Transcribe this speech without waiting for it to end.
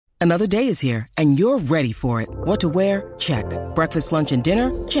Another day is here, and you're ready for it. What to wear? Check. Breakfast, lunch, and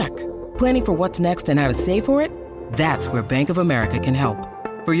dinner? Check. Planning for what's next and how to save for it? That's where Bank of America can help.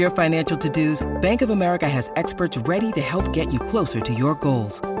 For your financial to-dos, Bank of America has experts ready to help get you closer to your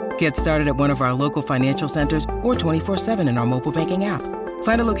goals. Get started at one of our local financial centers or 24/7 in our mobile banking app.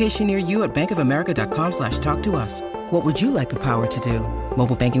 Find a location near you at bankofamerica.com/talktous. What would you like the power to do?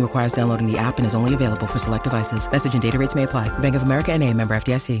 Mobile banking requires downloading the app and is only available for select devices. Message and data rates may apply. Bank of America N.A., member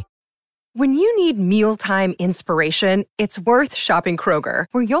FDIC. When you need mealtime inspiration, it's worth shopping Kroger,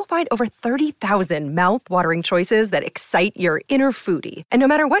 where you'll find over 30,000 mouth-watering choices that excite your inner foodie. And no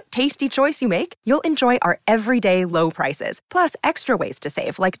matter what tasty choice you make, you'll enjoy our everyday low prices, plus extra ways to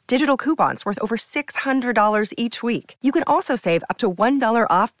save, like digital coupons worth over $600 each week. You can also save up to $1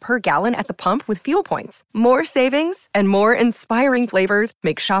 off per gallon at the pump with fuel points. More savings and more inspiring flavors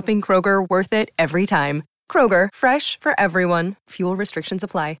make shopping Kroger worth it every time. Kroger, fresh for everyone. Fuel restrictions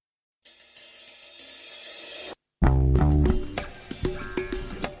apply.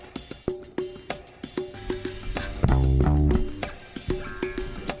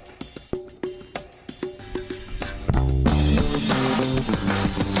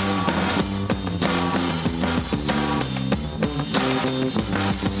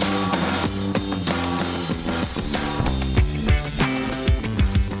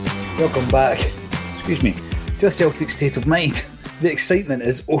 Welcome back, excuse me, to a Celtic state of mind. The excitement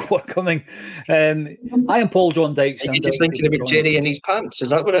is overcoming. I am Paul John Dykes. Are you just thinking about Jerry in his pants? Is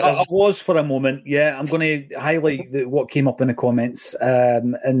that what it is? I was for a moment, yeah. I'm going to highlight what came up in the comments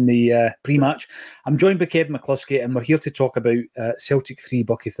in the pre-match. I'm joined by Kevin McCluskey, and we're here to talk about Celtic 3,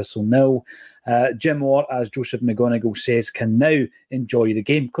 Buckie Thistle 0. Jim Orr, as Joseph McGonigal says, can now enjoy the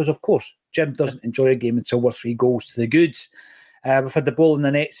game, because, of course, Jim doesn't enjoy a game until we're 3 goals to the goods. We've had the ball in the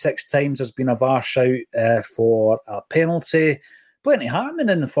net 6 times. There's been a VAR shout for a penalty. Plenty happening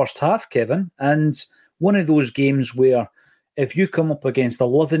in the first half, Kevin. And one of those games where if you come up against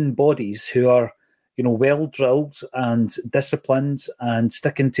 11 bodies who are, well drilled and disciplined and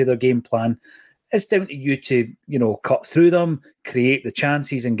sticking to their game plan, it's down to you to, cut through them, create the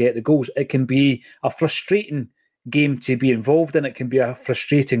chances and get the goals. It can be a frustrating game to be involved in. It can be a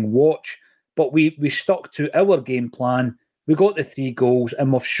frustrating watch. But we stuck to our game plan. We got the 3 goals,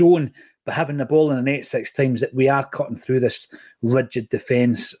 and we've shown by having the ball in the net 6 times that we are cutting through this rigid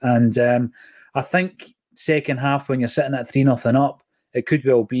defence. And I think second half, when you're sitting at 3-0 up, it could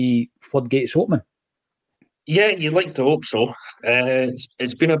well be floodgates open. Yeah, you'd like to hope so.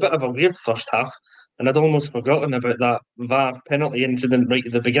 It's been a bit of a weird first half, and I'd almost forgotten about that VAR penalty incident right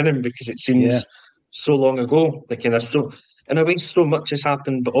at the beginning, because it seems so long ago. In a way, so much has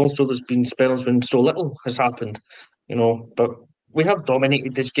happened, but also there's been spells when so little has happened. But we have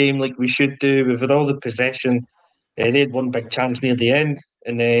dominated this game like we should do. We've had all the possession. They had one big chance near the end,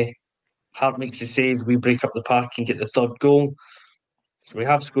 and Hart makes the save. We break up the park and get the 3rd goal. So we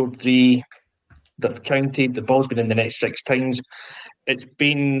have scored 3 that have counted. The ball's been in the net 6 times. It's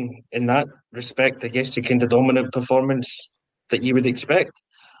been, in that respect, I guess, the kind of dominant performance that you would expect.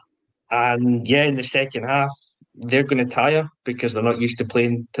 And yeah, in the second half, they're going to tire because they're not used to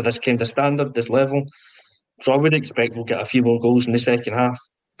playing to this kind of standard, this level. So I would expect we'll get a few more goals in the second half.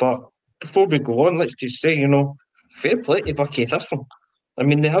 But before we go on, let's just say, fair play to Buckie Thistle. I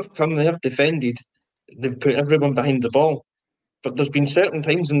mean, they have come, they have defended, they've put everyone behind the ball. But there's been certain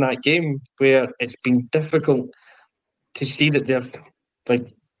times in that game where it's been difficult to see that they're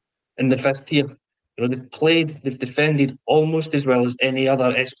in the 5th tier. They've defended almost as well as any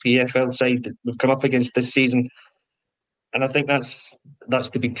other SPFL side that we've come up against this season. And I think that's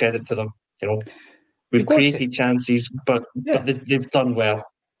to be credit to them. We've created chances, but they've done well.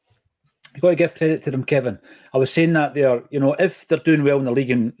 You've got to give credit to them, Kevin. I was saying that there, if they're doing well in the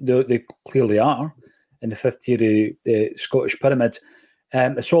league, and they clearly are, in the 5th tier of the Scottish Pyramid,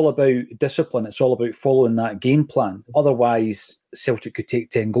 it's all about discipline. It's all about following that game plan. Otherwise, Celtic could take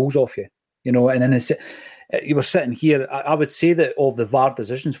 10 goals off you. And then you were sitting here. I would say that of the VAR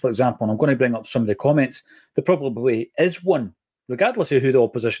decisions, for example, and I'm going to bring up some of the comments, there probably is one, regardless of who the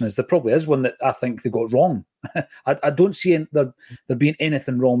opposition is, there probably is one that I think they got wrong. I don't see there being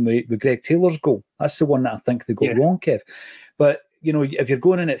anything wrong with Greg Taylor's goal. That's the one that I think they got wrong, Kev. But, if you're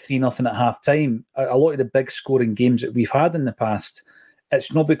going in at 3-0 at half-time, a lot of the big scoring games that we've had in the past,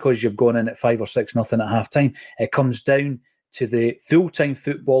 it's not because you've gone in at 5 or 6-0 at half-time. It comes down to the full-time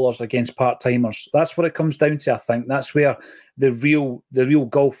footballers against part-timers. That's what it comes down to, I think. That's where the real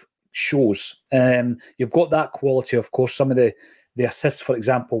golf shows. You've got that quality, of course. Some of the assists, for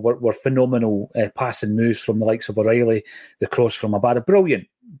example, were phenomenal passing moves from the likes of O'Reilly, the cross from Abada. Brilliant.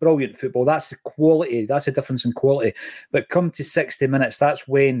 brilliant football. That's the quality. That's the difference in quality. But come to 60 minutes, that's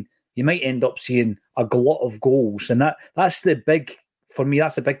when you might end up seeing a glut of goals. And that's the big, for me,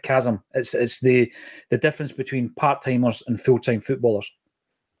 that's a big chasm. It's the difference between part-timers and full-time footballers.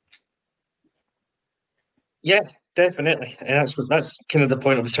 Yeah, definitely. And that's kind of the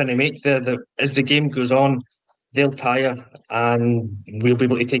point I was trying to make there, that as the game goes on, they'll tire and we'll be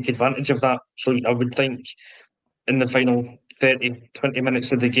able to take advantage of that. So I would think in the final 30, 20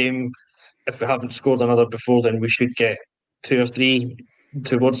 minutes of the game, if we haven't scored another before, then we should get 2 or 3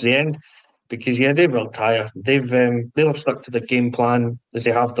 towards the end. Because, yeah, they will tire. They'll have stuck to the game plan as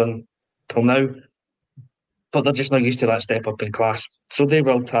they have done till now, but they're just not used to that step up in class. So they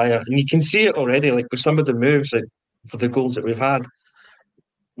will tire. And you can see it already, like with some of the moves for the goals that we've had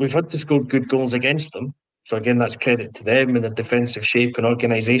to score good goals against them. So again, that's credit to them and their defensive shape and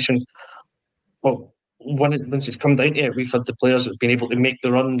organisation. But once it's come down to it, we've had the players that have been able to make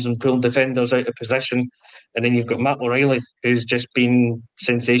the runs and pull defenders out of position. And then you've got Matt O'Reilly, who's just been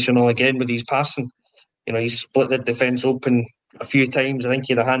sensational again with his passing. You know, he's split the defence open a few times. I think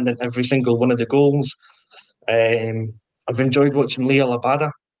he had a hand in every single one of the goals. I've enjoyed watching Leo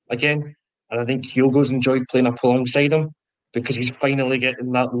Labada again. And I think Kyogo's enjoyed playing up alongside him because he's finally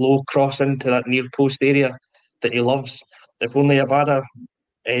getting that low cross into that near post area that he loves. If only Abada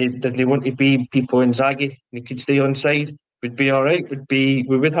didn't want to be Pipo Inzaghi and he could stay on side, would be all right. We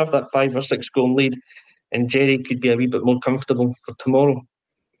would have that 5 or 6 goal lead, and Jerry could be a wee bit more comfortable for tomorrow.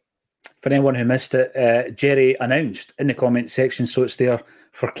 For anyone who missed it, Jerry announced in the comment section, so it's there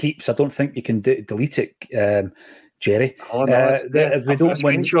for keeps. I don't think you can delete it, Jerry. Oh, no, if we don't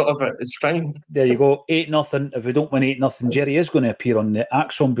win, screenshot of it, it's fine. There you go, 8-0. If we don't win 8-0, Jerry is going to appear on the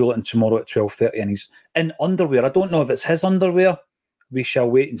Acsom bulletin tomorrow at 12:30, and he's in underwear. I don't know if it's his underwear. We shall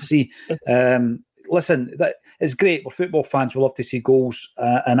wait and see. Listen, it's great. We're football fans. We love to see goals,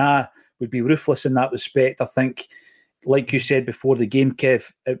 and I would be ruthless in that respect. I think, like you said before the game,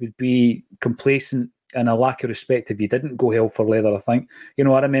 Kev, it would be complacent and a lack of respect if you didn't go hell for leather. I think, I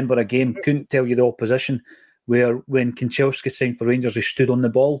remember a game, couldn't tell you the opposition, where when Kanchelski signed for Rangers, he stood on the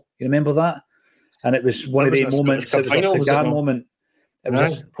ball. You remember that? And it was one of the moments. It was a cigar moment. It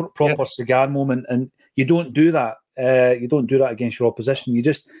was a proper cigar moment, and you don't do that. You don't do that against your opposition. You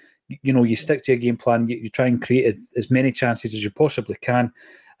just, you stick to your game plan. You try and create as many chances as you possibly can.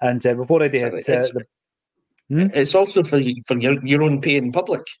 And we've already had. It's also for your own pay in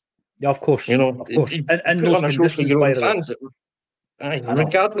public. Yeah, of course. Of course. And those conditions for your own fans.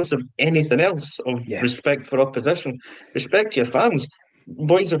 Regardless of anything else, of respect for opposition, respect your fans.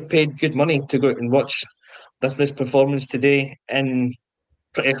 Boys have paid good money to go out and watch this performance today in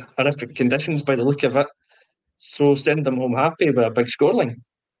pretty horrific conditions by the look of it. So send them home happy with a big scoreline.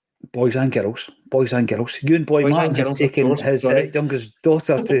 Boys and girls. You and Boy Martin has taken his youngest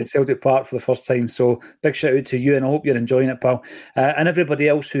daughter to Celtic Park for the first time. So big shout out to you, and I hope you're enjoying it, pal. And everybody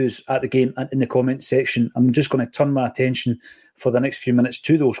else who's at the game and in the comment section. I'm just going to turn my attention for the next few minutes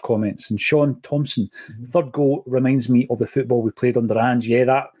to those comments. And Sean Thompson, third goal reminds me of the football we played under Ange. Yeah,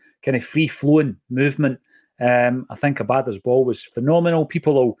 that kind of free-flowing movement. I think Abada's ball was phenomenal.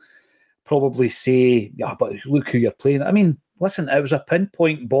 People will probably say, yeah, but look who you're playing. I mean, listen, it was a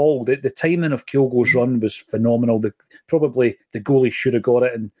pinpoint ball. The timing of Kyogo's run was phenomenal. Probably the goalie should have got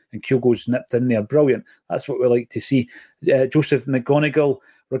it, and Kyogo's nipped in there. Brilliant. That's what we like to see. Joseph McGonigal,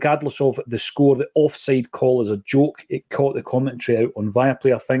 regardless of the score, the offside call is a joke. It caught the commentary out on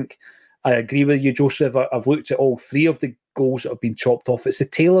Viaplay, I think. I agree with you, Joseph. I've looked at all 3 of the goals that have been chopped off. It's the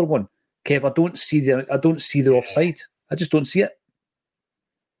Taylor one. Kev, I don't see the offside. I just don't see it.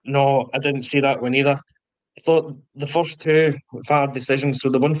 No, I didn't see that one either. I thought the first 2 VAR decisions, so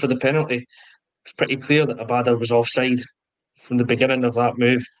the one for the penalty, it's pretty clear that Abada was offside from the beginning of that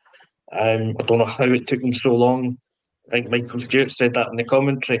move. I don't know how it took them so long. I think Michael Stewart said that in the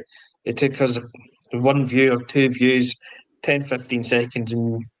commentary. It took us 1 view or 2 views, 10, 15 seconds,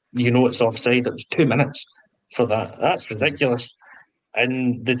 and it's offside. It was 2 minutes for that. That's ridiculous.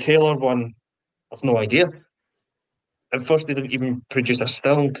 And the Taylor one, I've no idea. At first, they didn't even produce a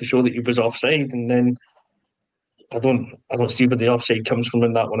still to show that he was offside, and then I don't see where the offside comes from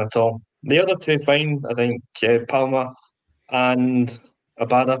in that one at all. The other 2, fine. I think Palma and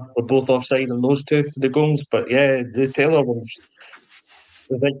Abada were both offside in those 2 for the goals, but yeah, the Taylor one's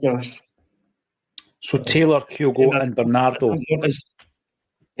ridiculous. So Taylor, Kyogo, and Bernardo.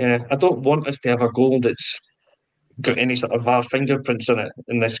 I don't want us to have a goal that's got any sort of VAR fingerprints on it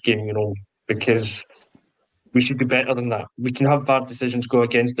in this game, because we should be better than that. We can have VAR decisions go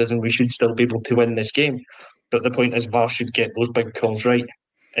against us and we should still be able to win this game. But the point is VAR should get those big calls right.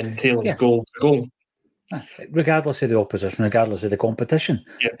 And Taylor's goal. Regardless of the opposition, regardless of the competition,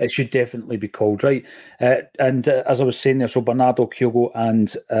 it should definitely be called, right? As I was saying there, so Bernardo, Kyogo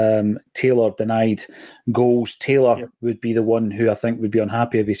and Taylor denied goals. Taylor would be the one who I think would be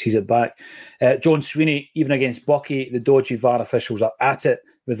unhappy if he sees it back. John Sweeney, even against Buckie, the dodgy VAR officials are at it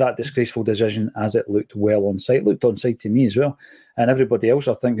with that disgraceful decision, as it looked well onside. It looked onside to me as well. And everybody else,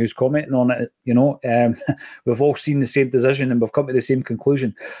 I think, who's commenting on it, we've all seen the same decision and we've come to the same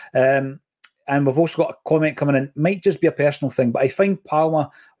conclusion. And we've also got a comment coming in. Might just be a personal thing, but I find Palma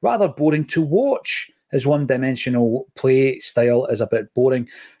rather boring to watch. His one-dimensional play style is a bit boring.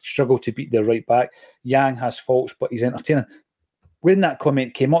 Struggle to beat their right back. Yang has faults, but he's entertaining. When that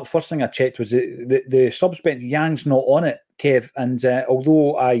comment came up, first thing I checked was the subs bench. Yang's not on it, Kev. And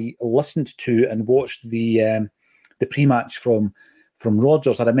although I listened to and watched the pre-match from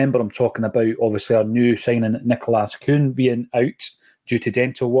Rodgers, I remember him talking about, obviously, our new signing, Nicolas Kuhn, being out due to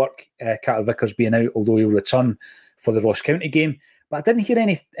dental work, Carter Vickers being out, although he'll return for the Ross County game. But I didn't hear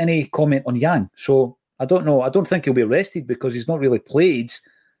any comment on Yang. So I don't know. I don't think he'll be rested because he's not really played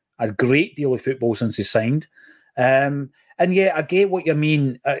a great deal of football since he signed. And yeah, I get what you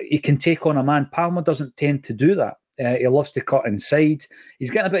mean. He can take on a man. Palmer doesn't tend to do that. He loves to cut inside.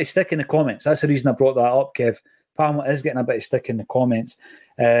 He's getting a bit of stick in the comments. That's the reason I brought that up, Kev. Palmer is getting a bit of stick in the comments.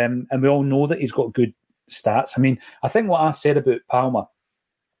 And we all know that he's got good stats. I mean, I think what I said about Palmer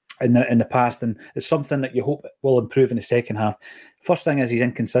in the past, and it's something that you hope will improve in the second half. First thing is he's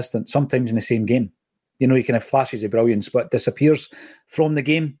inconsistent, sometimes in the same game. You know, he can have flashes of brilliance, but disappears from the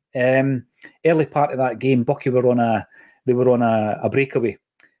game. Early part of that game, Buckie were on a breakaway.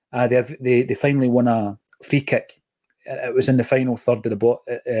 They finally won a free kick. It was in the final third of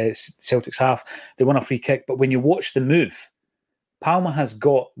the Celtic's half. They won a free kick, but when you watch the move, Palmer has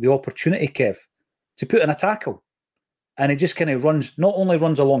got the opportunity, Kev, to put in a tackle. And he just kind of not only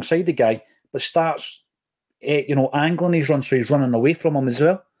runs alongside the guy, but starts, angling his run, so he's running away from him as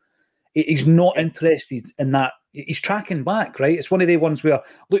well. He's not interested in that. He's tracking back, right? It's one of the ones where,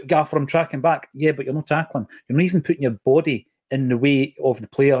 look, Gaffer, I'm tracking back. Yeah, but you're not tackling. You're not even putting your body in the way of the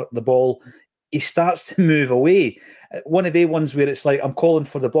player, the ball. He starts to move away. One of the ones where it's like, I'm calling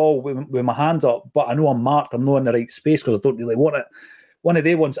for the ball with my hands up, but I know I'm marked. I'm not in the right space because I don't really want it. One of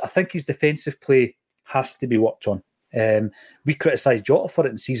the ones, I think his defensive play has to be worked on. We criticised Jota for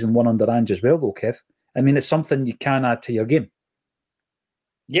it in season 1 under Ange as well, though, Kev. I mean, it's something you can add to your game.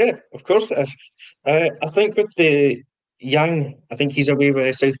 Yeah, of course it is. I think with the Yang, I think he's away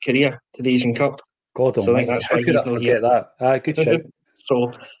with South Korea to the Asian Cup. God so almighty, that's how why could he's I not forget here. that? Good shout.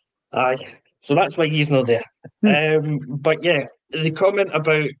 So that's why he's not there. But yeah, the comment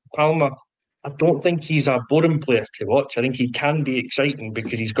about Palmer, I don't think he's a boring player to watch. I think he can be exciting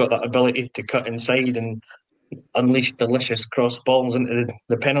because he's got that ability to cut inside and unleash delicious cross balls into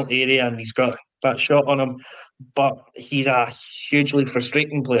the penalty area, and he's got that shot on him. But he's a hugely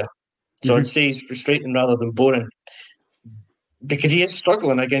frustrating player. So I'd say he's frustrating rather than boring, because he is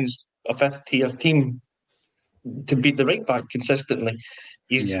struggling against a fifth-tier team to beat the right back consistently.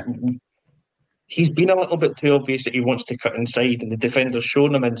 He's been a little bit too obvious that he wants to cut inside, and the defender's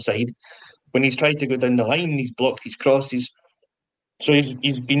shown him inside. When he's tried to go down the line, he's blocked his crosses. So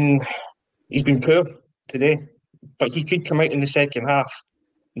he's been poor today. But he could come out in the second half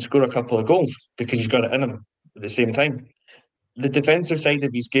and score a couple of goals because he's got it in him at the same time. The defensive side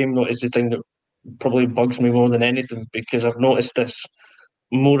of his game, though, is the thing that probably bugs me more than anything, because I've noticed this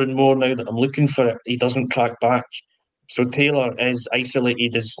more and more now that I'm looking for it. He doesn't track back. So Taylor is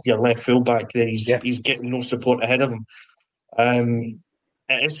isolated as your left fullback there. He's getting no support ahead of him.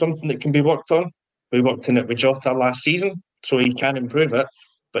 It is something that can be worked on. We worked on it with Jota last season, so he can improve it,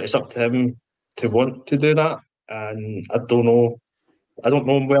 but it's up to him to want to do that. And I don't know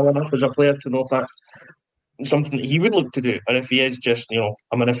him well enough as a player to know if that's something that he would look to do, or if he is just,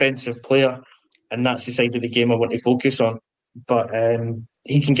 I'm an offensive player and that's the side of the game I want to focus on. But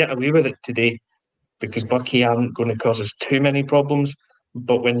he can get away with it today because Buckie aren't going to cause us too many problems.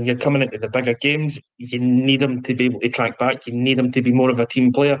 But when you're coming into the bigger games, you need him to be able to track back. You need him to be more of a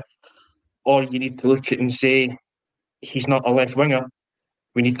team player. Or you need to look at it and say, he's not a left winger.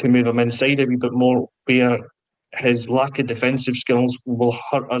 We need to move him inside a wee bit more, where his lack of defensive skills will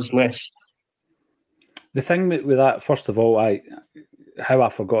hurt us less. The thing with that, first of all, I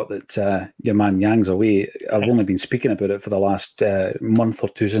forgot that your man Yang's away. I've only been speaking about it for the last month or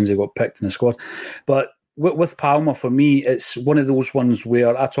two since he got picked in the squad. But with Palmer, for me, it's one of those ones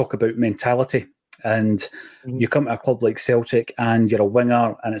where I talk about mentality. And you come to a club like Celtic and you're a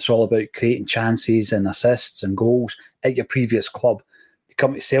winger and it's all about creating chances and assists and goals at your previous club. You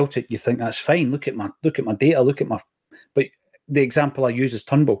come to Celtic, you think that's fine. Look at my data, but the example I use is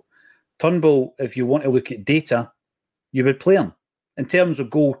Turnbull. Turnbull, if you want to look at data, you would play him. In terms of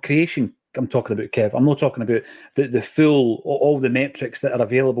goal creation, I'm talking about, Kev. I'm not talking about the full, all the metrics that are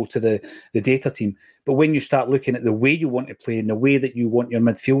available to the data team. But when you start looking at the way you want to play and the way that you want your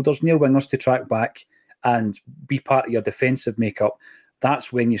midfielders and your wingers to track back and be part of your defensive makeup,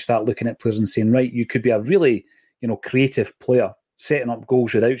 that's when you start looking at players and saying, right, you could be a really, creative player, setting up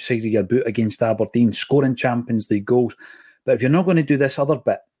goals with outside of your boot against Aberdeen, scoring Champions League goals. But if you're not going to do this other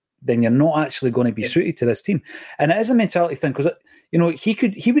bit, then you're not actually going to be suited to this team. And it is a mentality thing, because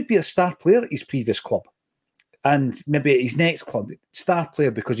he would be a star player at his previous club, and maybe at his next club, star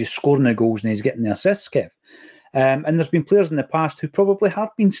player because he's scoring the goals and he's getting the assists, Kev. And there's been players in the past who probably have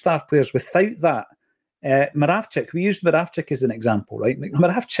been star players without that. Moravcik, we used Moravcik as an example, right?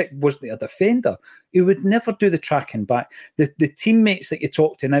 Moravcik wasn't a defender. He would never do the tracking back. The teammates that you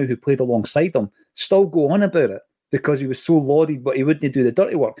talk to now who played alongside him still go on about it because he was so lauded, but he wouldn't do the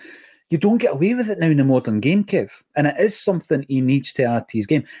dirty work. You don't get away with it now in the modern game, Kev. And it is something he needs to add to his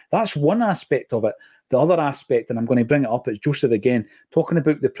game. That's one aspect of it. The other aspect, and I'm going to bring it up, is Joseph again, talking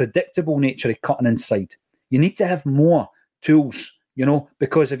about the predictable nature of cutting inside. You need to have more tools,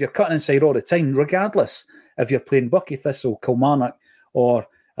 because if you're cutting inside all the time, regardless if you're playing Buckie, Thistle, Kilmarnock or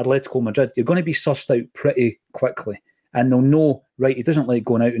Atletico Madrid, you're going to be sussed out pretty quickly. And they'll know, right, he doesn't like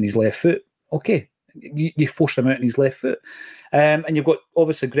going out on his left foot. Okay, you force him out on his left foot. And you've got,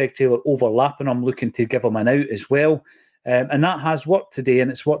 obviously, Greg Taylor overlapping him, looking to give him an out as well. And that has worked today, and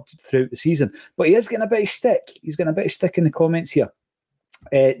it's worked throughout the season. But he is getting a bit of stick. He's getting a bit of stick in the comments here.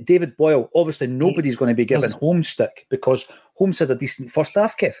 David Boyle, obviously nobody's going to be given Holmes stick because Holmes had a decent first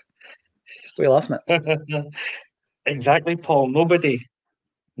half, Kev. What are you laughing at? Exactly, Paul.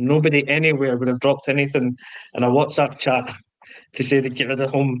 Nobody anywhere would have dropped anything in a WhatsApp chat to say they'd get rid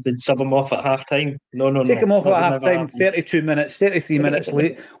of Holmes, they'd sub him off at half-time. No. Take him off at half-time, 32 minutes, 33 minutes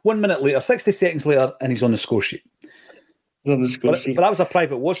late, 1 minute later, 60 seconds later, and he's on the score sheet. He's on the score sheet. But that was a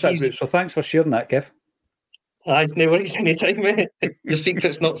private WhatsApp group, so thanks for sharing that, Kev. No worries anytime, mate. Your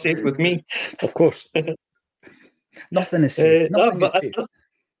secret's not safe with me. Of course. Nothing is safe.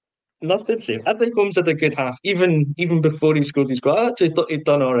 Nothing's safe. I think Holmes had a good half. Even before he scored his goal, I actually thought he'd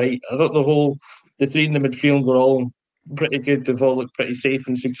done all right. I thought the three in the midfield were all pretty good. They've all looked pretty safe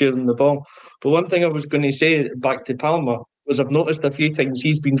and secure in the ball. But one thing I was going to say back to Palmer was I've noticed a few times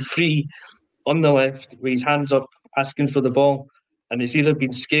he's been free on the left with his hands up asking for the ball, and it's either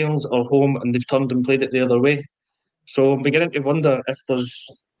been Scales or Home, and they've turned and played it the other way. So I'm beginning to wonder if there's,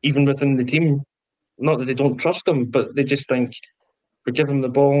 even within the team, not that they don't trust him, but they just think, we give him the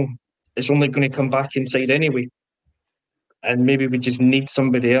ball, it's only going to come back inside anyway. And maybe we just need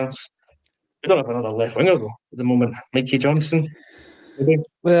somebody else. We don't have another left winger, though, at the moment. Mikey Johnson. Maybe.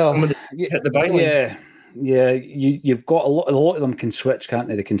 Well, hit the byline. Yeah, you've got a lot of them can switch, can't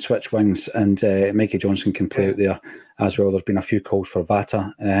they? They can switch wings, and Mikey Johnson can play out there as well. There's been a few calls for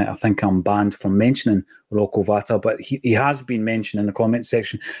Vata. I think I'm banned from mentioning Rocco Vata, but he has been mentioned in the comment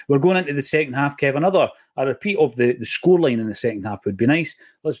section. We're going into the second half, Kev. A repeat of the scoreline in the second half would be nice.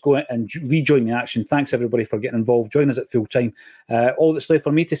 Let's go and rejoin the action. Thanks, everybody, for getting involved. Join us at full time. All that's left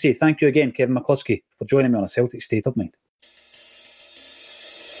for me to say, thank you again, Kevin McCluskey, for joining me on A Celtic State of Mind.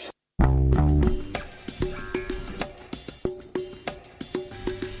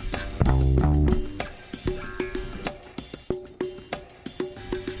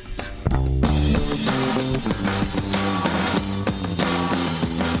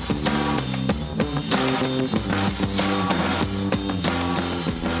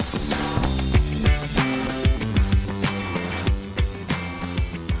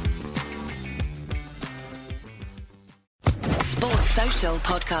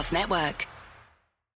 Podcast Network.